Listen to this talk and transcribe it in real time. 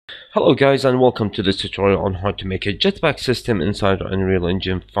Hello guys, and welcome to this tutorial on how to make a jetpack system inside Unreal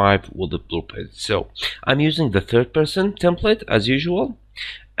Engine 5 with the blueprint. So I'm using the third person template as usual,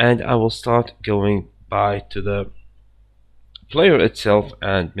 and I will start going by to the player itself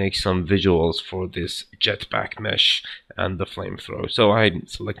and make some visuals for this jetpack mesh and the flamethrower. So I'm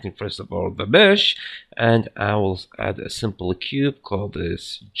selecting first of all the mesh, and I will add a simple cube called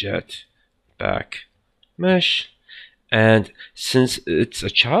this jetpack mesh. And since it's a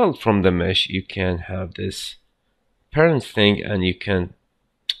child from the mesh, you can have this parent thing, and you can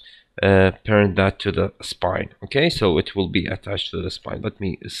parent that to the spine. Okay, so it will be attached to the spine. Let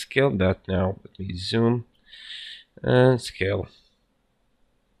me scale that now. Let me zoom and scale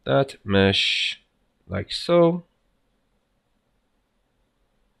that mesh like so.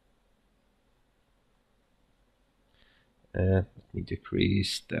 Let me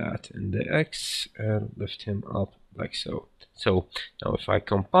decrease that in the X and lift him up like so. So now if I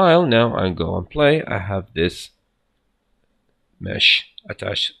compile now and go and play, I have this mesh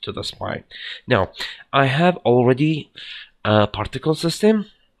attached to the spine. Now I have already a particle system.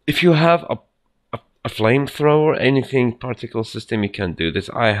 If you have a flamethrower, anything particle system, you can do this.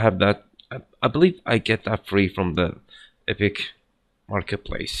 I have that. I believe I get that free from the Epic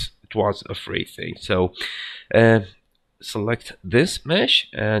Marketplace. It was a free thing. So select this mesh,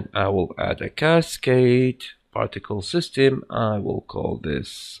 and I will add a cascade particle system. I will call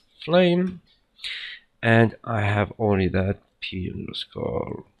this flame, and I have only that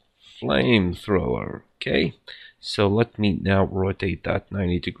p_flamethrower. Okay, so let me now rotate that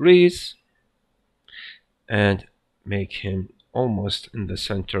 90 degrees and make him almost in the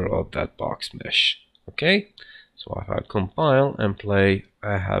center of that box mesh. Okay, so if I compile and play,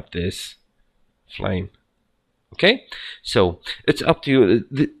 I have this flame. Okay, so it's up to you.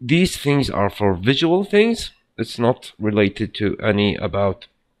 These things are for visual things. It's not related to any about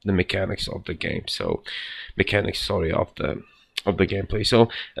the mechanics of the game. So mechanics, sorry, of the gameplay. So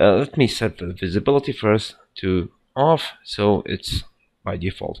let me set the visibility first to off, so it's by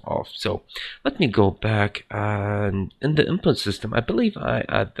default off. So let me go back, and in the input system, I believe I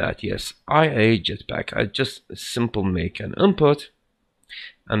add that, yes, IA jetpack. I just simple make an input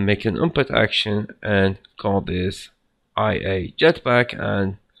and make an input action and call this IA jetpack,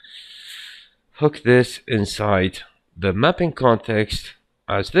 and hook this inside the mapping context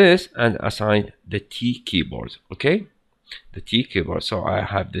as this, and assign the T keyboard. Okay, the T keyboard, so I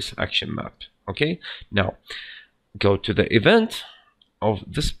have this action map. Okay, now go to the event of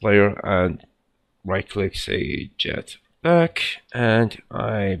this player and right click, say jetpack, and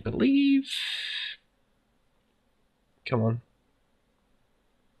I believe, come on,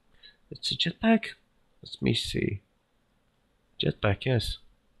 it's a jetpack. Let me see. Jetpack, yes.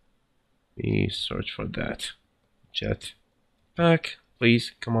 Let me search for that. Jetpack,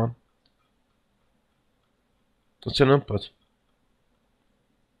 please, come on. It's an input.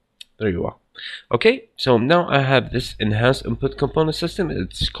 There you are. Okay, so now I have this enhanced input component system.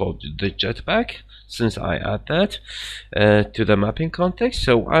 It's called the jetpack, since I add that to the mapping context.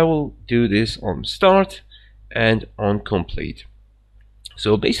 So I will do this on start and on complete.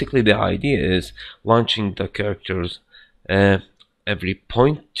 So basically the idea is launching the characters every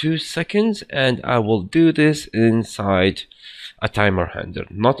 0.2 seconds, and I will do this inside a timer handler,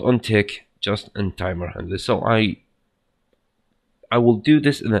 not on tick, just in timer handler. So I will do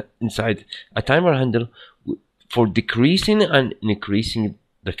this inside a timer handle for decreasing and increasing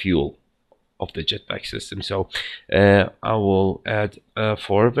the fuel of the jetpack system. So I will add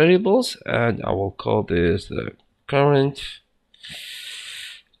 4 variables, and I will call this the current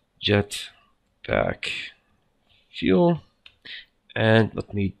jetpack fuel, and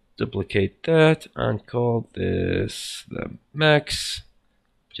let me duplicate that and call this the max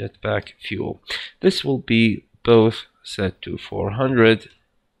jetpack fuel. This will be both set to 400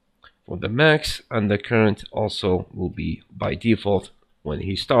 for the max, and the current also will be by default when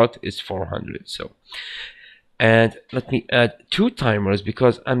he starts is 400. So, and let me add 2 timers,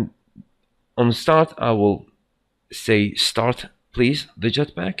 because I'm on start, I will say start please the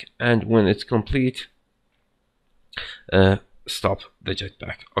jetpack, and when it's complete, stop the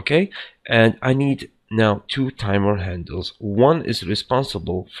jetpack. Okay, and I need now 2 timer handles. One is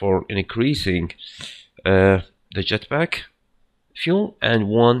responsible for increasing the jetpack fuel, and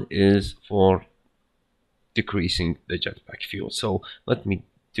one is for decreasing the jetpack fuel. So let me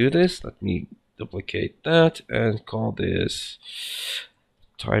do this. Let me duplicate that and call this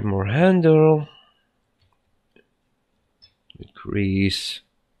timer handle decrease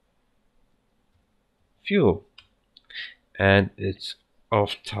fuel, and it's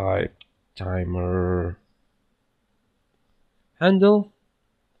of type timer handle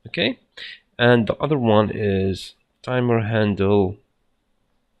Okay, and the other one is timer handle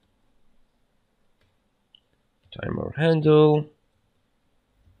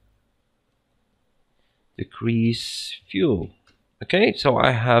decrease fuel. Okay, so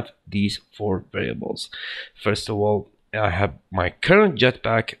I have these four variables. First of all, I have my current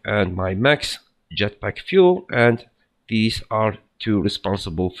jetpack and my max jetpack fuel, and these are two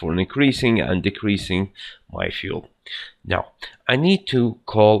responsible for increasing and decreasing my fuel. Now I need to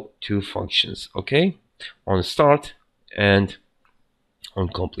call two functions, okay, on start and on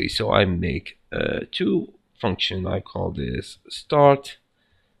complete. So I make two function. I call this start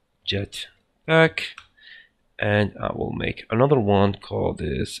jetpack, and I will make another one called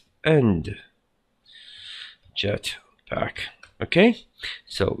this end jetpack. Okay,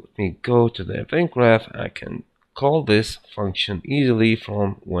 so let me go to the event graph. I can call this function easily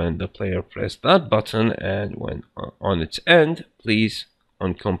from when the player pressed that button, and when on its end, please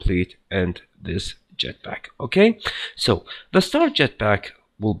on complete end this jetpack. Okay, so the start jetpack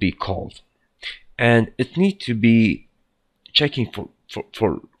will be called, and it needs to be checking for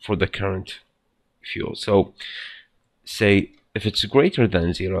the current fuel. So say if it's greater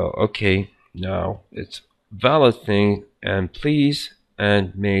than 0, okay, now it's valid thing, and please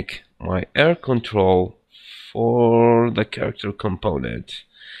and make my air control for the character component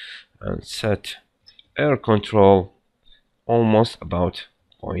and set air control almost about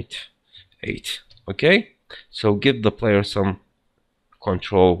 0.8. Okay, so give the player some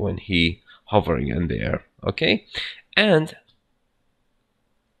control when he hovering in the air. Okay, and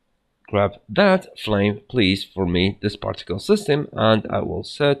grab that flame, please, for me, this particle system, and I will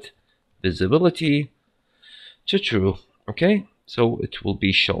set visibility to true. Okay, so it will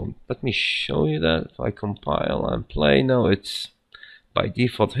be shown. Let me show you that. If I compile and play, now it's by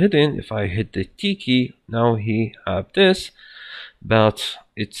default hidden. If I hit the T key, now he have this, but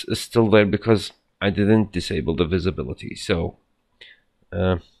it's still there because I didn't disable the visibility. So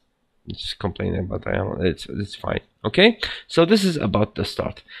just complaining about that. It's fine. Okay, so this is about the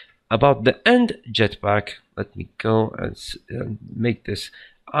start. About the end jetpack, let me go and make this.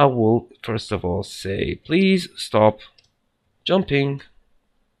 I will first of all say, please stop jumping,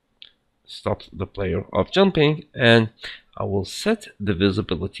 stop the player of jumping, and I will set the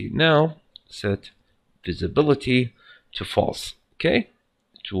visibility now, set visibility to false. Okay,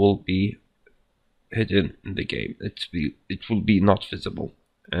 it will be hidden in the game. It will be not visible,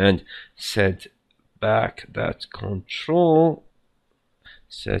 and set back that control,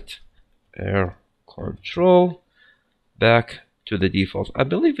 set air control back to the default. I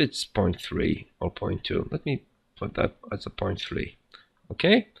believe it's 0.3 or 0.2. Let me put that as a 0.3.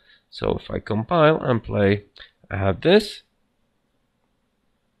 Okay, so if I compile and play, I have this.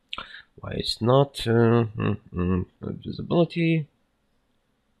 Why it's not visibility?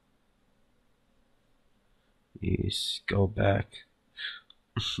 Please go back.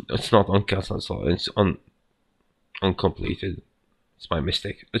 It's not on cancel, so it's on uncompleted. It's my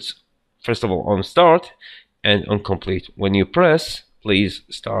mistake. It's first of all on start and on complete. When you press, please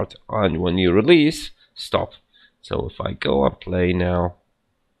start, and when you release, stop. So if I go and play now,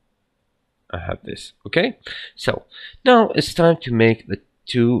 I have this. Okay, so now it's time to make the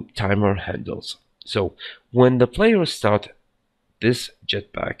two timer handles. So when the player start this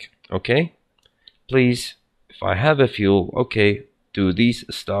jetpack, okay, please, if I have a fuel, okay, do these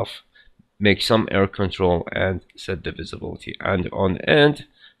stuff, make some air control and set the visibility, and on end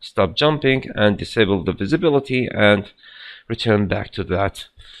stop jumping and disable the visibility and return back to that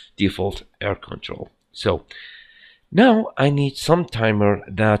default air control. So now I need some timer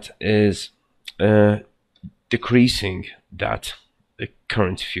that is decreasing that the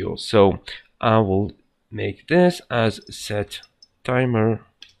current fuel. So I will make this as set timer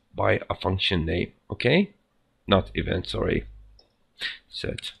by a function name. Okay, not event, sorry,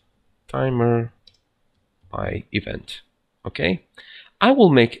 set timer by event. Okay, I will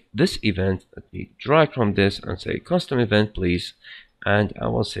make this event, let me drag from this and say custom event, please, and I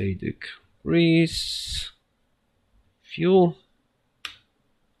will say decrease fuel.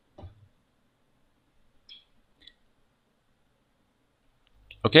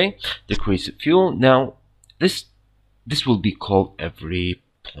 Okay, decrease fuel. Now this will be called every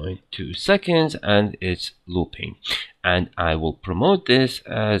 0.2 seconds, and it's looping, and I will promote this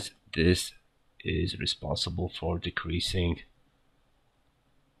as this is responsible for decreasing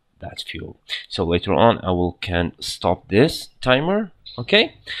that fuel. So later on I can stop this timer.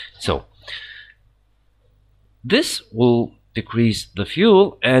 Okay, so this will decrease the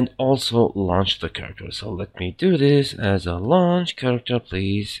fuel and also launch the character. So let me do this as a launch character,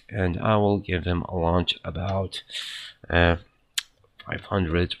 please, and I will give him a launch about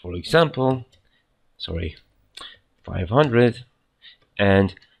 500 for example, sorry, 500,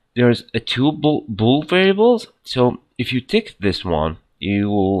 and there's a two bool variables. So if you tick this one, you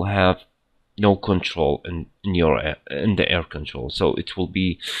will have no control in the air control, so it will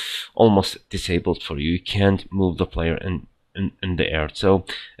be almost disabled for you. You can't move the player in the air. So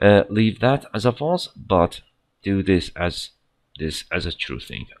leave that as a false, but do this as a true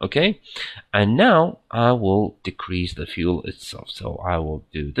thing. Okay, and now I will decrease the fuel itself. So I will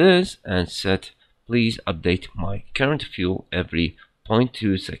do this and set, please update my current fuel every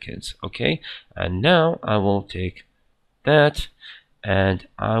 0.2 seconds. Okay, and now I will take that and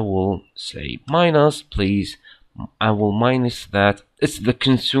I will say minus, please. I will minus that. It's the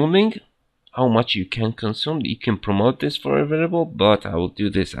consuming, how much you can consume. You can promote this for a variable, but I will do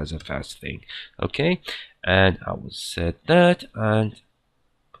this as a fast thing. Okay, and I will set that and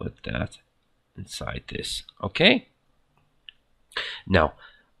put that inside this. Okay, now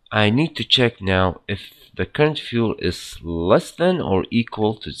I need to check now if the current fuel is less than or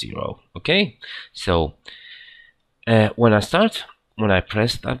equal to 0. Okay, so when I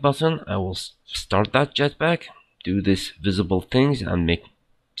press that button, I will start that jetpack, do this visible things and make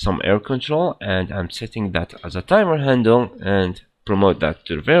some air control, and I'm setting that as a timer handle and promote that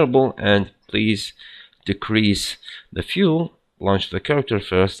to the variable. And please decrease the fuel, launch the character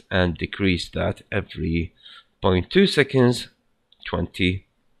first and decrease that every 0.2 seconds, 20%.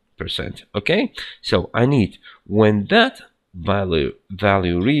 Okay, so I need, when that value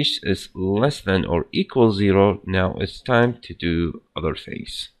reached is less than or equal 0, now it's time to do other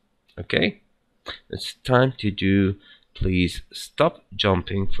things. Okay, it's time to do, please stop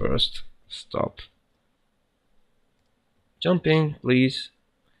jumping first. Stop jumping, please,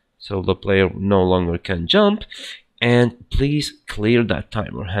 so the player no longer can jump. And please clear that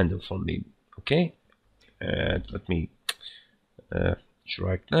timer handle for me. Okay, and let me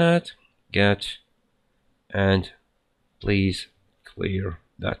drag that, get, and please clear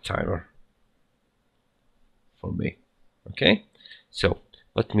that timer for me. Okay, so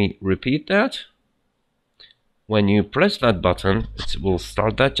let me repeat that. When you press that button, it will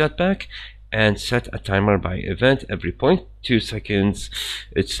start that jetpack and set a timer by event every 0.2 seconds.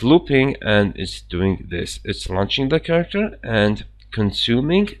 It's looping and it's doing this. It's launching the character and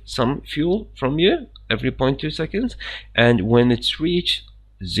consuming some fuel from you every 0.2 seconds. And when it's reached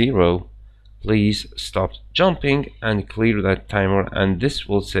 0, please stop jumping and clear that timer. And this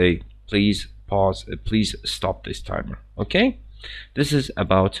will say, please pause, please stop this timer. Okay, this is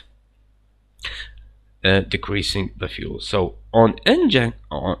about decreasing the fuel. So on engine,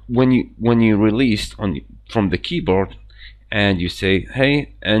 when you released from the keyboard and you say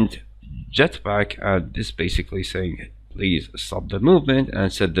hey and jetpack, this basically saying please stop the movement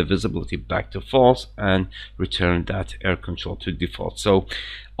and set the visibility back to false and return that air control to default. So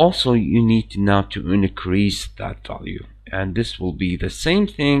also you need now to increase that value, and this will be the same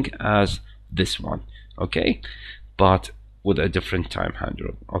thing as this one. Okay, but with a different time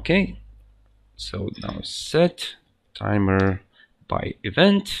handle. Okay, so now set timer by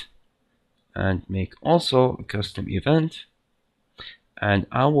event and make also a custom event, and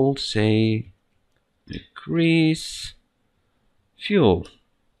I will say decrease fuel,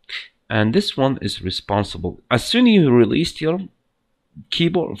 and this one is responsible. As soon as you released your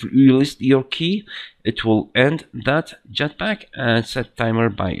keyboard, you released your key, it will end that jetpack and set timer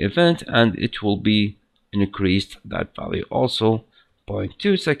by event, and it will be increased that value also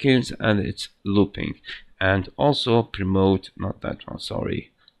 0.2 seconds, and it's looping. And also promote, not that one,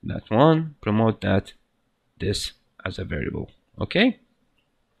 sorry, that one, promote that this as a variable. Okay,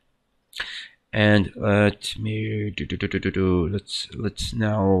 and let me let's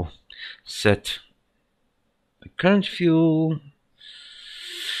now set the current fuel.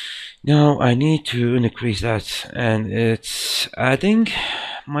 Now I need to increase that, and it's adding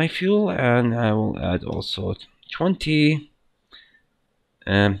my fuel, and I will add also 20.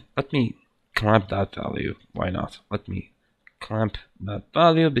 Let me clamp that value. Why not? Let me clamp that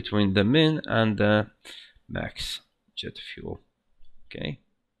value between the min and the max jet fuel. Okay,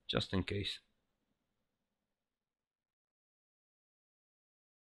 just in case.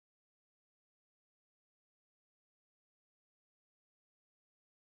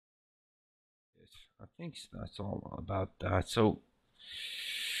 Yes, I think that's all about that. So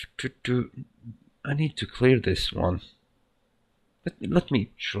I need to clear this one. Let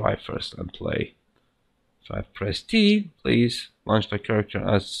me try first and play. If I press T, please launch the character.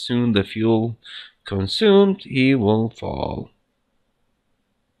 As soon the fuel consumed, he will fall.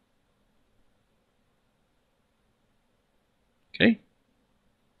 Okay,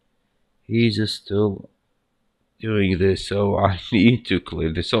 he's still doing this, so I need to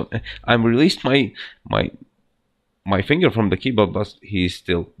clear this. So I'm released my my finger from the keyboard, but he's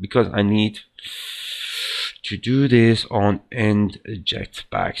still, because I need to do this on end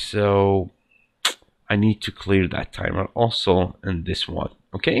jetpack, so I need to clear that timer also in this one.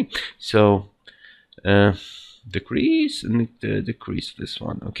 Okay, so decrease and decrease this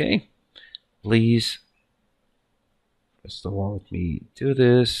one. Okay, please, first of all, let me do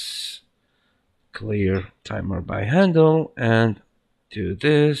this, clear timer by handle, and do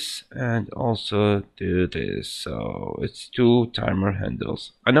this, and also do this. So it's two timer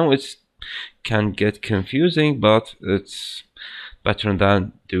handles. I know it's can get confusing, but it's better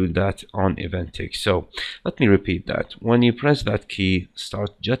than do that on Eventic. So let me repeat that. When you press that key,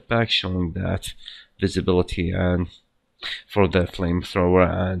 start Jetpack, showing that visibility and for the flamethrower,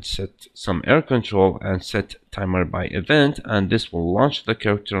 and set some air control and set timer by event, and this will launch the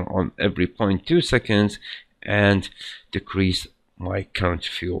character on every 0.2 seconds and decrease my current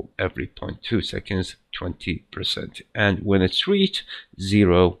fuel every 0.2 seconds 20%. And when it's reached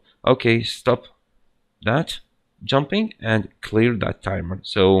 0, okay, stop that jumping and clear that timer,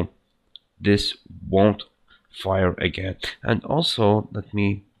 so this won't fire again. And also let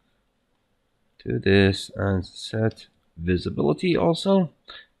me do this and set visibility also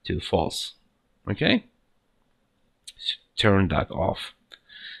to false. Okay, turn that off.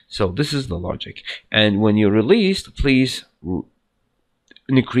 So this is the logic. And when you're released, please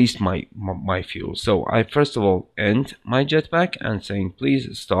increase my fuel. So I first of all end my jetpack and saying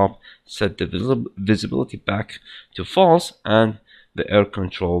please stop, set the visibility back to false and the air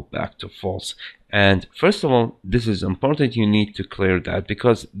control back to false. And first of all, this is important, you need to clear that,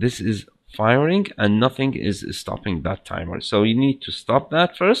 because this is firing and nothing is stopping that timer. So you need to stop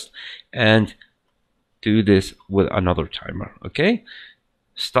that first and do this with another timer. Okay,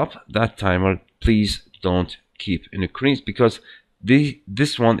 stop that timer, please don't keep increase, because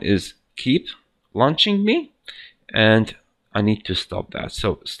this one is keep launching me and I need to stop that.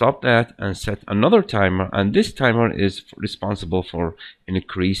 So stop that and set another timer, and this timer is responsible for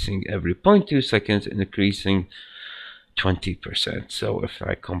increasing every 0.2 seconds, increasing 20%. So if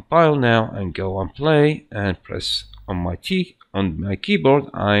I compile now and go on play and press on my keyboard,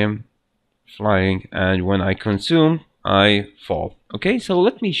 I am flying, and when I consume I fall. Okay, so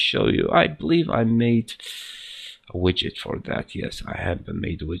let me show you. I believe I made a widget for that. Yes, I have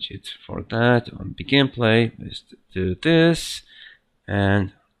made a widget for that on begin play. Let's do this,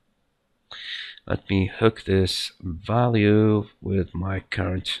 and let me hook this value with my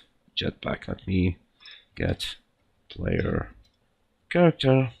current jetpack. Let me get player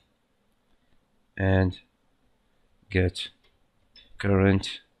character and get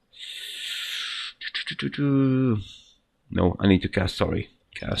current. No, I need to cast, sorry,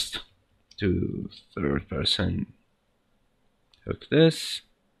 cast to third person. Hook this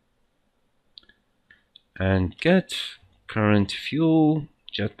and get current fuel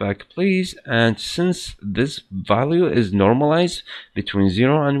jetpack, please. And since this value is normalized between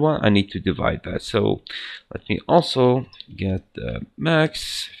 0 and 1, I need to divide that. So let me also get the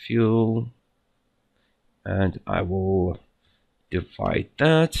max fuel, and I will divide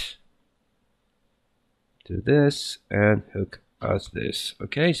that to this and hook as this.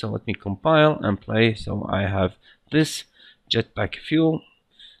 Okay, so let me compile and play. So I have this jetpack fuel.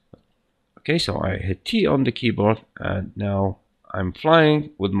 Okay, so I hit T on the keyboard and now I'm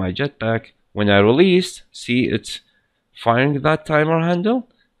flying with my jetpack. When I release, see, it's firing that timer handle.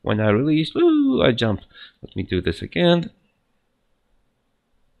 When I release, woo, I jump. Let me do this again.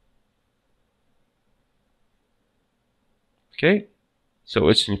 Okay, so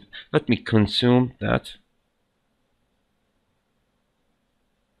it's, let me consume that.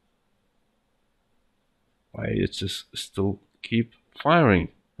 Why it's just still keep firing?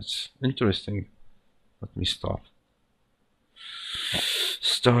 It's interesting. Let me stop.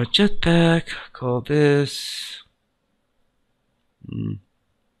 Start jetpack. Call this.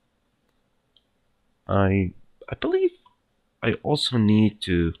 I believe I also need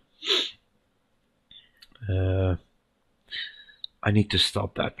to. I need to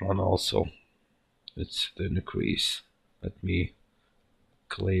stop that one also. It's the increase. Let me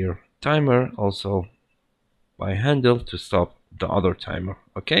clear timer also by handle to stop the other timer.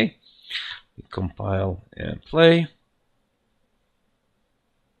 Okay, we compile and play,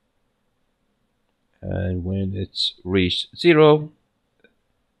 and when it's reached 0,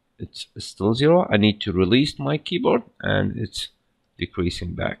 it's still 0. I need to release my keyboard and it's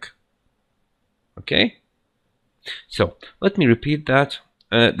decreasing back. Okay, so let me repeat that.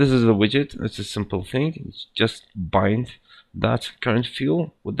 This is a widget. It's a simple thing. It's just bind that current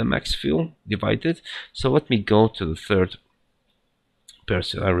fuel with the max fuel divided. So let me go to the third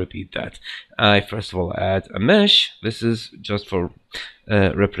person. I repeat that. I first of all add a mesh. This is just for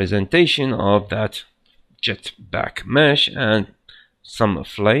representation of that jetpack mesh, and some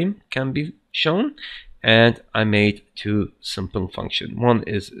flame can be shown. And I made two simple functions. One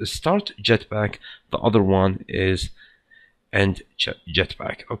is start jetpack, the other one is end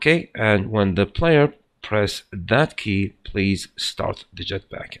jetpack. Okay, and when the player press that key, please start the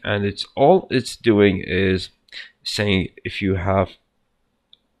jetpack. And it's doing is saying if you have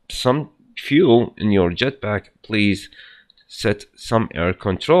some fuel in your jetpack, please set some air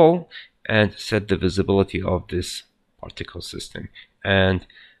control and set the visibility of this particle system. And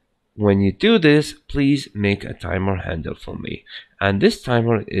when you do this, please make a timer handle for me. And this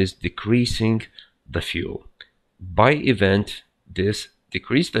timer is decreasing the fuel. By event, this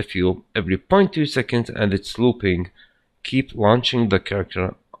decrease the fuel every 0.2 seconds, and it's looping. Keep launching the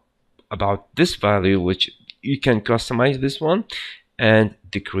character about this value, which you can customize this one, and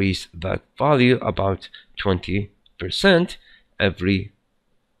decrease that value about 20% every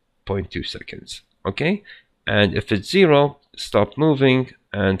 0.2 seconds. Okay, and if it's 0, stop moving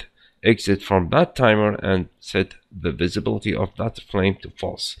and exit from that timer and set the visibility of that flame to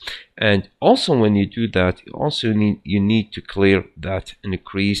false. And also when you do that, you need to clear that and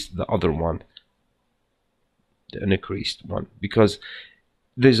increase the other one, the increased one, because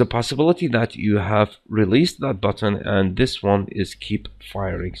there's a possibility that you have released that button and this one is keep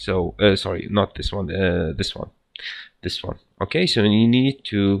firing. So sorry, not this one, this one. Okay, so you need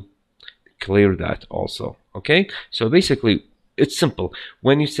to clear that also. Okay, so basically it's simple.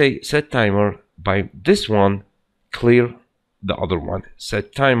 When you say set timer by this one, clear the other one.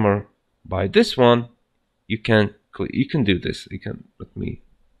 Set timer by this one, you can do this. You can, let me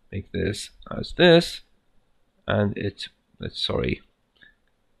make this as this, and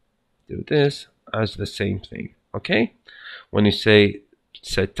do this as the same thing. Okay, when you say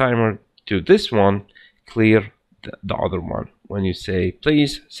set timer to this one, clear the other one. When you say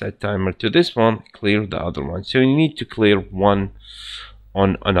please set timer to this one, clear the other one. So you need to clear one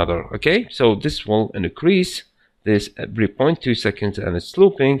on another. Okay, so this will increase this every 0.2 seconds, and it's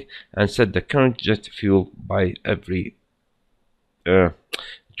looping, and set the current jet fuel by every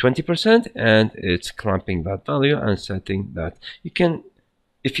 20%, and it's clamping that value and setting that. You can,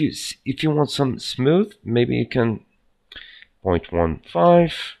 if you want some smooth, maybe you can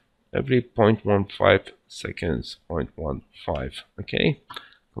 0.15 every 0.15 seconds, 0.15. Okay,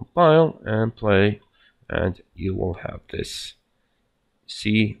 compile and play, and you will have this.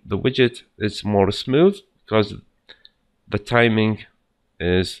 See, the widget is more smooth because the timing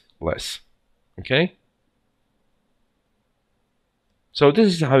is less. Okay, so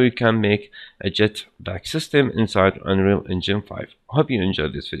this is how you can make a jetpack system inside Unreal Engine 5. I hope you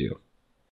enjoyed this video.